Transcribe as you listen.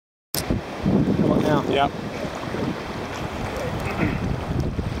about now. Yep.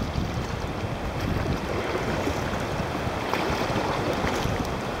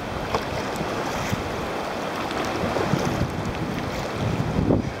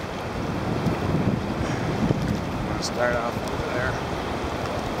 Start off over there.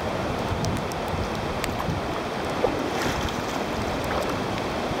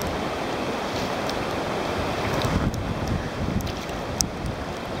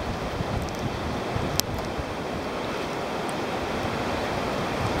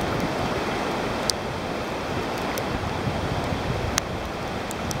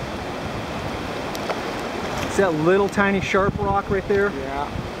 See that little tiny sharp rock right there? Yeah.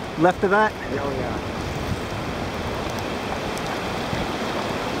 Left of that? Oh yeah.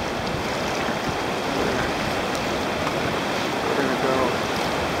 We're gonna go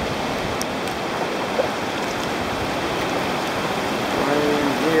right in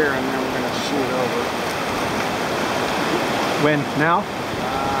here and then we're gonna shoot over. When? Now?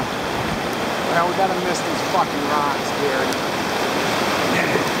 Well, we gotta miss these fucking rocks, Gary.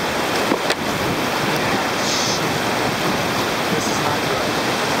 This is not good.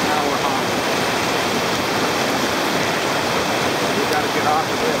 Now we're home. We gotta get off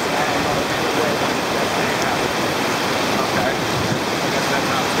of this. I don't know any way that's gonna happen. Okay. I guess that's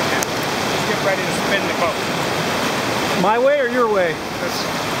how it's gonna happen. Let's get ready to spin the boat. My way or your way?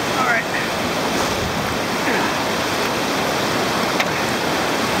 All right.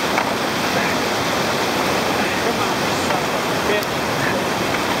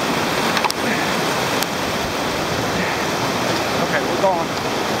 Okay, we're going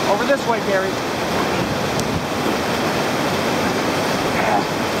over this way, Gary.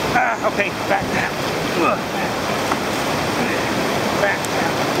 Okay, back down. Back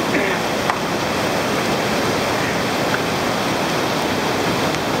down.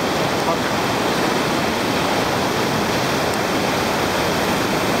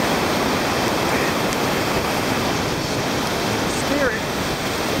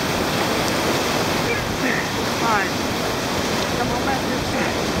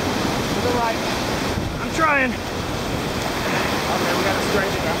 I'm trying. Okay, we gotta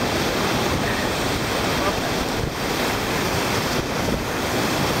straighten it up.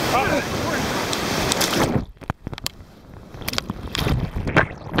 Okay.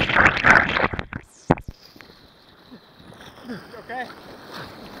 Okay.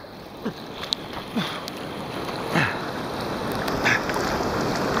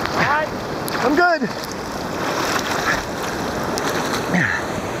 All right. I'm good.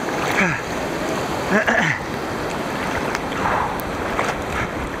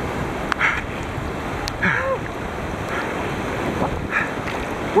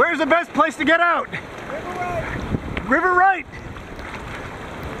 Where's the best place to get out? River right. River right.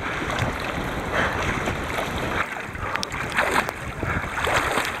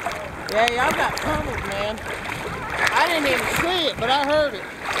 Yeah, y'all got pummeled, man. I didn't even see it, but I heard it.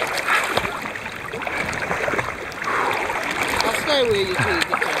 I'll stay with you till you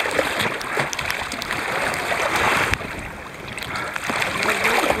get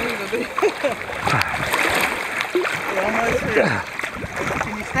there.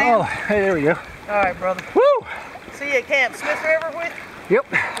 Can you stand? Oh, hey, there we go. All right, brother. Woo! See you at Camp Smith River with you? Yep.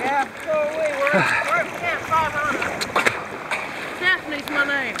 Yeah, so are we. We're at Camp 500. Stephanie's my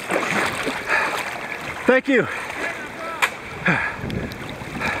name. Thank you.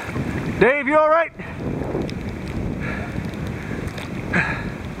 Dave, you all right?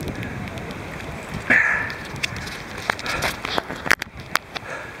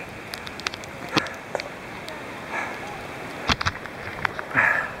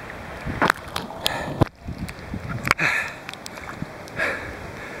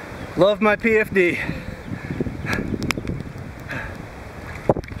 Love my PFD.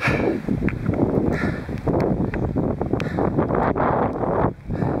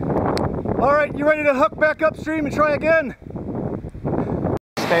 All right, you ready to hook back upstream and try again?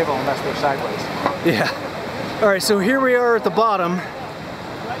 Stable unless they're sideways. Yeah. All right, so here we are at the bottom.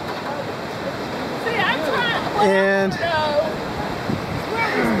 And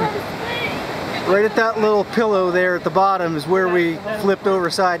right at that little pillow there at the bottom is where we flipped over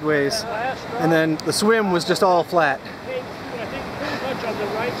sideways. And then the swim was just all flat. I think pretty much on the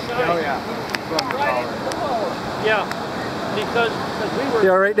right side. Oh yeah. Yeah, because we were...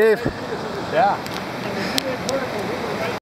 You all right, Dave? Yeah.